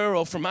Africa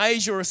or from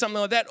Asia or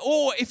something like that,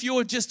 or if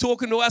you're just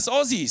talking to us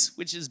Aussies,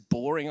 which is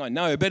boring, I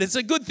know, but it's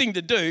a good thing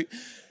to do,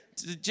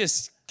 to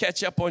just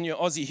catch up on your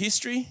Aussie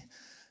history.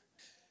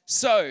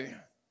 So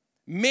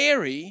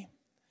Mary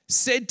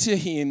said to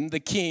him, to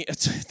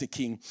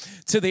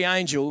the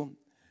angel,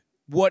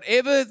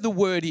 whatever the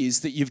word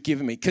is that you've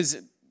given me,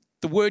 because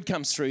the word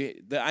comes through,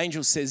 the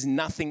angel says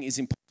nothing is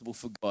impossible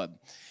for God.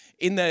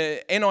 In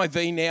the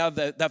NIV now,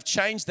 they've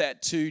changed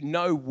that to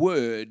no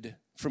word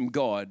from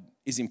God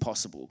is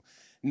impossible.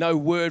 No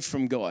word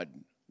from God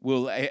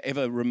will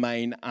ever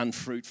remain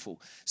unfruitful.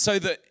 So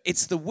that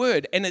it's the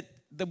word, and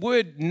the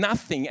word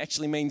nothing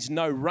actually means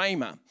no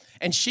rhema.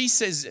 And she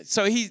says,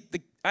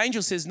 the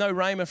angel says no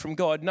rhema from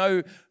God,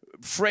 no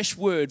fresh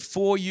word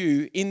for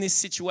you in this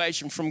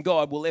situation from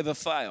God will ever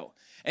fail.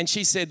 And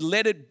she said,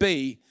 let it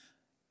be,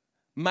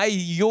 may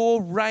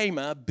your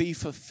rhema be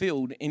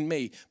fulfilled in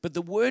me. But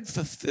the word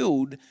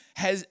fulfilled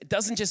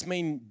doesn't just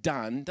mean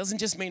done, doesn't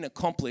just mean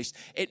accomplished.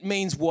 It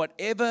means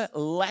whatever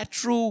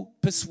lateral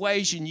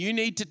persuasion you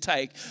need to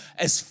take,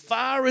 as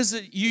far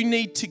as you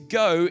need to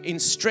go in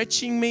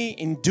stretching me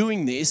in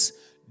doing this,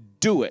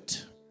 do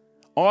it.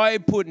 I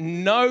put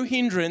no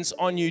hindrance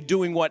on you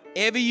doing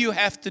whatever you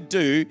have to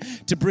do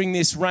to bring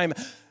this rhema.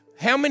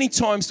 How many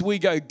times do we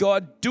go,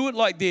 God, do it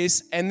like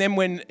this, and then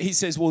when he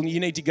says, well, you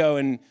need to go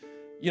and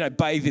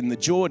bathe in the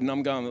Jordan,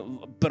 I'm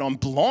going, but I'm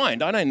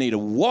blind. I don't need a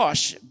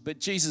wash.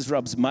 But Jesus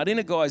rubs mud in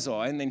a guy's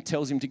eye and then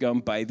tells him to go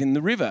and bathe in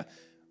the river.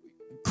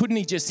 Couldn't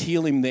he just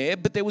heal him there?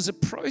 But there was a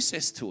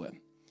process to it.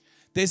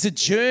 There's a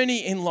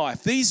journey in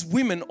life. These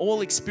women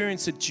all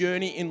experience a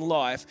journey in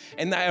life,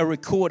 and they are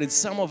recorded,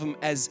 some of them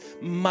as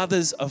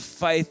mothers of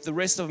faith, the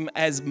rest of them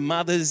as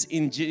mothers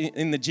in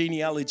the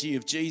genealogy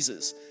of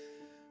Jesus.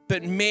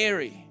 But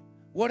Mary,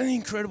 what an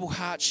incredible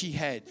heart she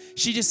had.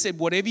 She just said,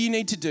 whatever you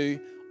need to do,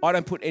 I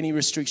don't put any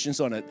restrictions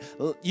on it.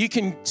 You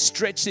can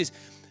stretch this.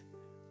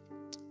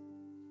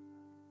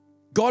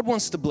 God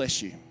wants to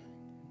bless you.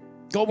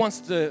 God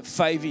wants to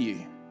favor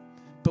you.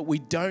 But we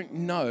don't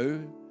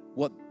know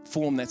what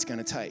form that's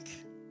going to take.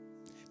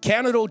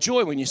 Count it all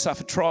joy when you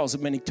suffer trials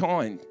of many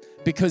kinds,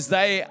 because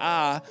they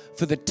are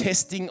for the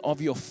testing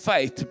of your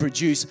faith to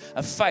produce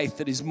a faith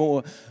that is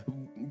more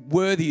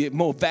worthy,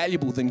 more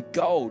valuable than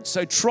gold.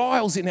 So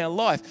trials in our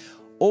life,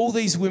 all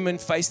these women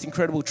faced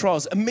incredible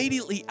trials.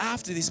 Immediately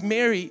after this,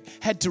 Mary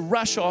had to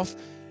rush off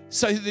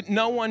so that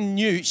no one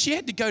knew. She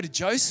had to go to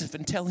Joseph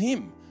and tell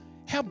him.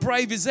 How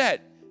brave is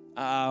that?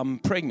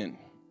 Pregnant.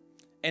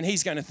 And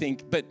he's going to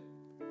think, but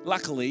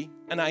luckily,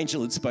 an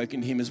angel had spoken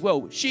to him as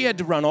well. She had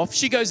to run off.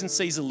 She goes and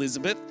sees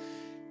Elizabeth.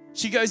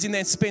 She goes in there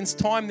and spends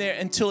time there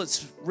until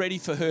it's ready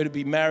for her to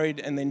be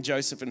married, and then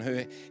Joseph and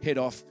her head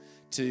off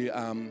to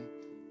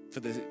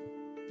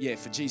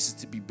for Jesus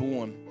to be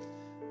born.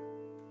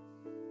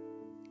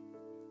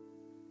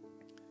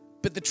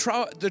 But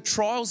the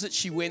trials that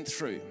she went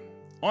through,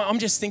 I'm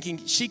just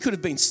thinking she could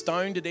have been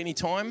stoned at any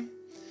time.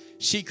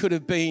 She could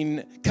have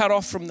been cut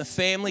off from the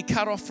family,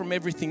 cut off from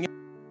everything else.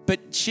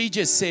 But she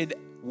just said,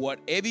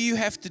 whatever you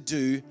have to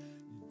do,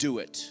 do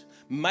it.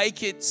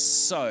 Make it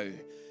so.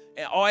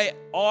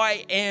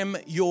 I am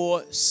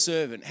your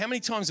servant. How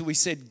many times have we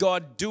said,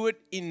 God, do it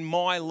in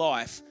my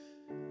life?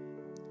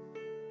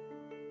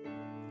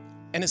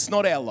 And it's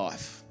not our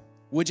life.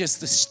 We're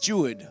just the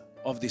steward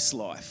of this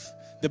life.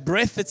 The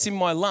breath that's in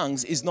my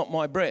lungs is not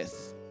my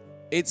breath.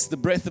 It's the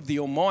breath of the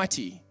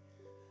Almighty.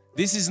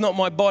 This is not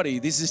my body.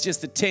 This is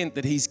just a tent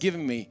that He's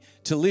given me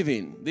to live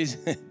in. This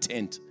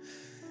tent.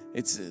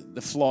 It's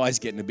the fly's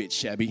getting a bit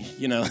shabby,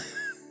 you know,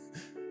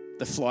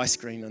 the fly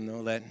screen and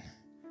all that.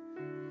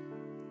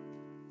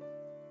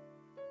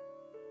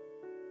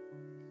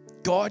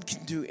 God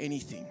can do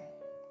anything.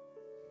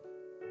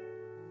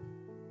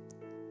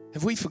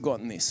 Have we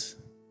forgotten this?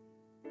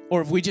 Or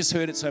have we just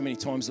heard it so many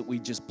times that we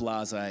just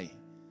blasé?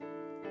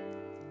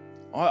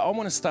 I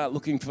want to start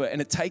looking for,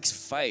 and it takes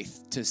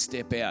faith to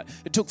step out.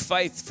 It took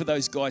faith for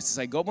those guys to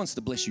say, God wants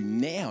to bless you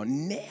now,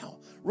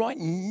 right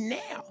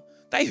now.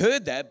 They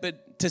heard that,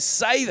 but to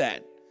say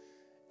that,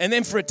 and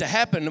then for it to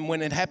happen, and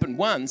when it happened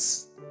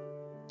once,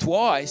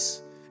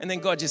 twice, and then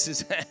God just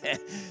says,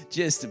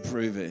 just to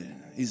prove it,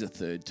 here's a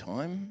third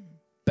time,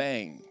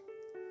 bang.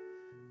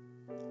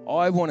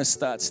 I want to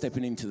start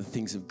stepping into the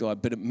things of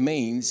God, but it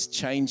means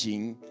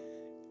changing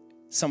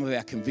some of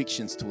our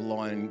convictions to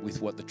align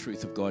with what the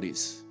truth of God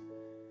is.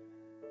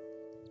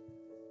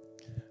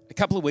 A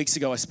couple of weeks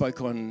ago, I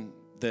spoke on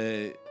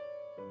the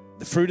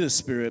fruit of the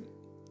Spirit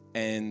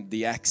and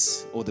the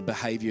acts or the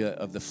behavior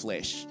of the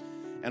flesh.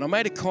 And I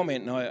made a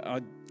comment,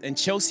 and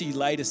Chelsea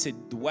later said,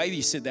 the way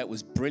you said that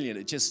was brilliant.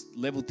 It just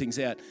leveled things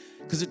out.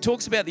 Because it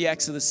talks about the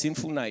acts of the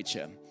sinful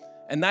nature.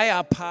 And they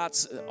are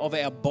parts of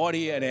our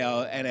body and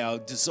our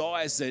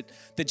desires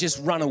that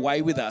just run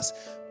away with us.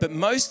 But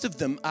most of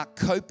them are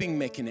coping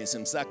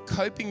mechanisms. They're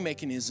coping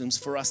mechanisms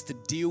for us to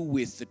deal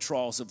with the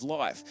trials of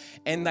life.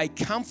 And they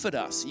comfort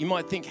us. You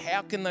might think,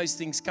 how can those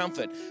things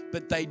comfort?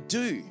 But they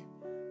do.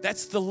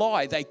 That's the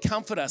lie. They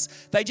comfort us.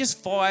 They just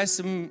fire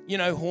some,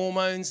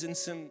 hormones and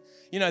some,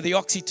 the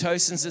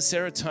oxytocins, the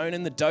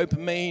serotonin, the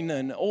dopamine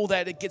and all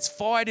that. It gets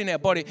fired in our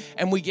body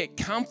and we get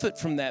comfort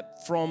from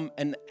that, from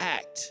an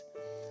act.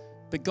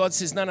 But God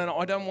says, no,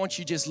 I don't want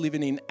you just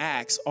living in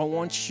acts. I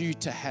want you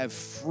to have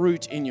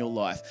fruit in your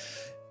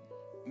life.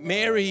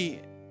 Mary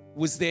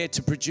was there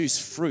to produce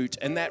fruit,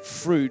 and that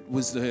fruit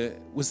was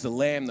the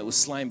lamb that was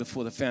slain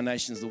before the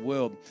foundations of the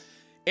world.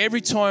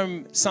 Every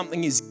time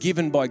something is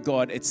given by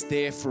God, it's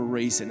there for a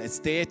reason. It's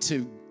there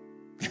to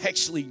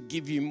actually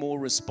give you more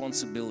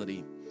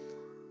responsibility.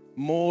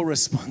 More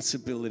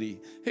responsibility.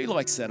 Who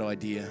likes that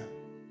idea?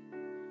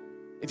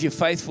 If you're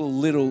faithful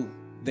little,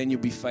 then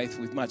you'll be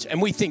faithful with much.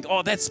 And we think,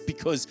 that's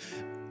because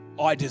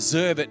I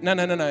deserve it. No.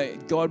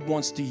 God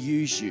wants to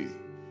use you.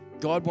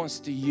 God wants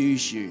to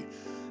use you.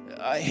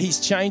 He's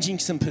changing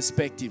some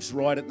perspectives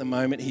right at the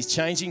moment. He's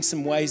changing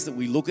some ways that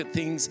we look at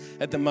things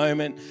at the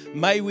moment.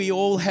 May we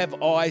all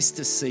have eyes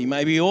to see.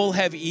 May we all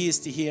have ears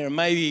to hear. And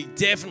may we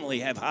definitely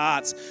have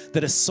hearts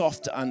that are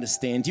soft to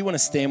understand. Do you want to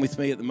stand with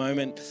me at the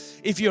moment?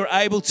 If you're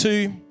able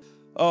to,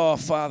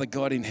 Father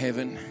God in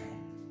heaven,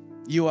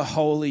 you are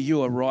holy,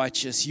 you are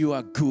righteous, you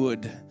are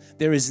good.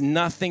 There is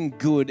nothing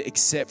good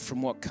except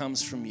from what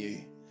comes from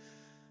you.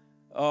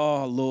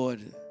 Oh,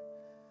 Lord.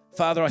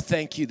 Father, I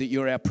thank you that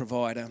you're our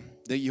provider,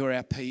 that you're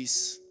our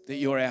peace, that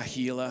you're our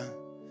healer,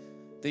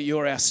 that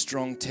you're our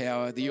strong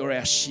tower, that you're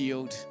our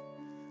shield.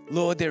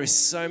 Lord, there is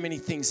so many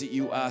things that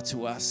you are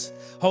to us.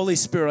 Holy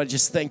Spirit, I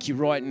just thank you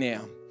right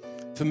now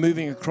for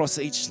moving across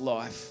each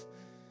life,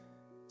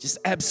 just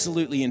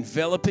absolutely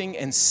enveloping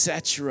and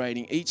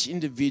saturating each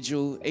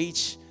individual,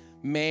 each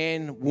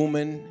man,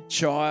 woman,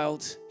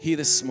 child here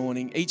this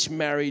morning, each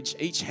marriage,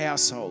 each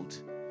household.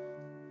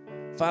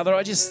 Father,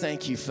 I just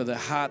thank you for the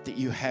heart that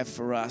you have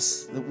for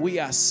us, that we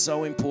are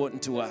so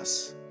important to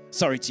us.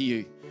 Sorry, to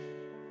you.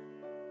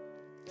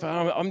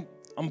 Father,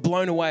 I'm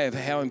blown away of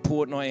how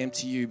important I am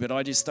to you, but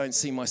I just don't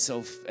see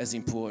myself as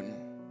important.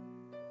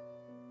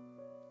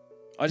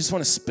 I just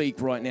want to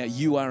speak right now.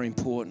 You are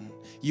important.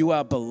 You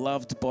are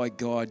beloved by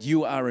God.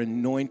 You are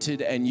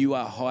anointed and you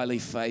are highly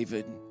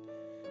favored.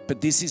 But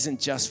this isn't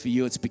just for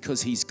you, it's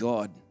because He's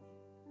God.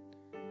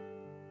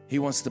 He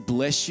wants to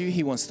bless you,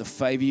 He wants to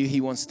favor you, He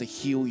wants to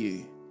heal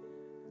you.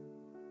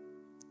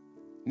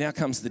 Now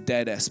comes the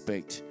dad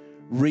aspect.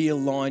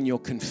 Realign your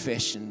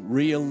confession,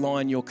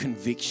 realign your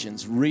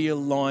convictions,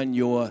 realign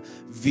your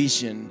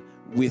vision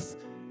with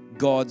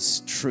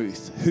God's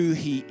truth, who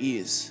He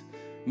is.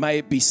 May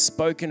it be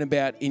spoken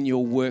about in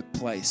your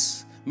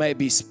workplace. May it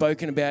be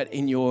spoken about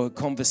in your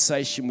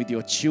conversation with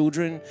your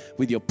children,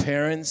 with your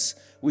parents,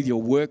 with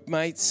your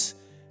workmates,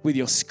 with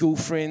your school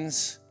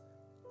friends.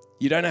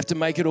 You don't have to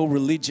make it all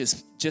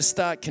religious. Just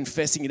start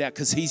confessing it out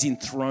because He's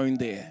enthroned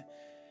there.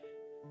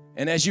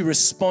 And as you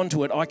respond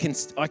to it, I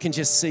can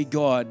just see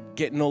God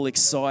getting all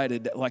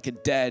excited like a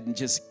dad and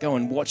just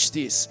going, watch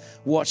this,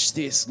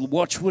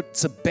 watch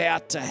what's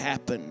about to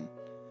happen.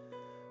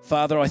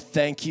 Father, I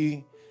thank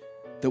you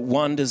that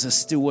wonders are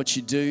still what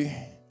you do.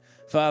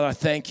 Father, I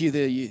thank you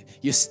that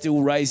you're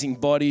still raising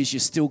bodies, you're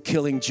still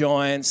killing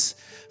giants.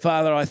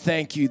 Father, I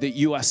thank you that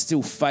you are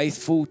still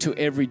faithful to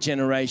every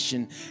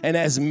generation. And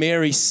as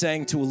Mary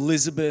sang to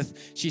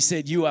Elizabeth, she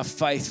said, you are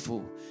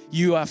faithful.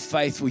 You are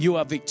faithful, you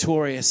are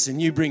victorious,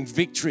 and you bring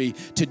victory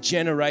to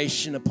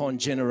generation upon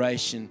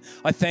generation.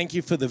 I thank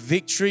you for the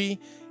victory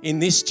in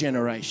this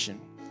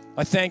generation.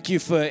 I thank you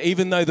for,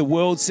 even though the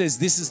world says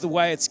this is the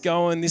way it's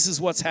going, this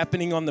is what's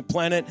happening on the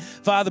planet,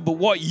 Father, but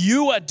what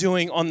you are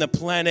doing on the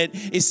planet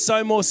is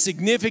so more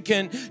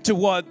significant to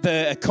what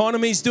the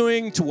economy's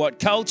doing, to what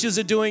cultures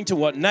are doing, to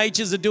what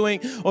natures are doing,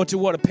 or to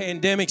what a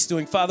pandemic's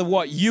doing. Father,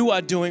 what you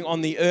are doing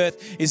on the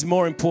earth is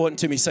more important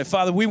to me. So,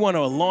 Father, we want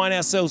to align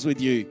ourselves with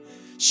you.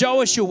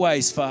 Show us your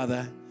ways,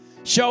 Father.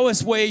 Show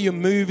us where you're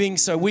moving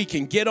so we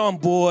can get on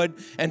board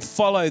and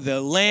follow the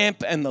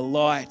lamp and the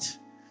light.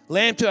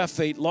 Lamp to our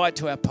feet, light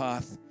to our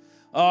path.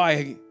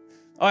 I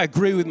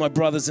agree with my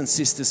brothers and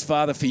sisters,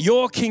 Father, for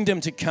your kingdom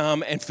to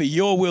come and for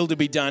your will to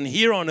be done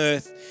here on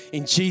earth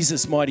in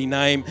Jesus' mighty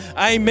name.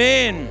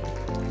 Amen.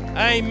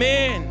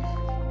 Amen.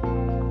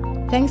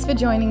 Thanks for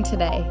joining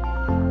today.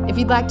 If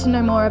you'd like to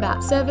know more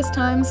about service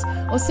times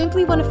or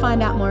simply want to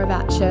find out more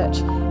about church,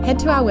 head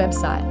to our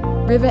website,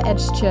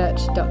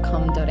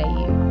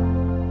 riveredgechurch.com.au.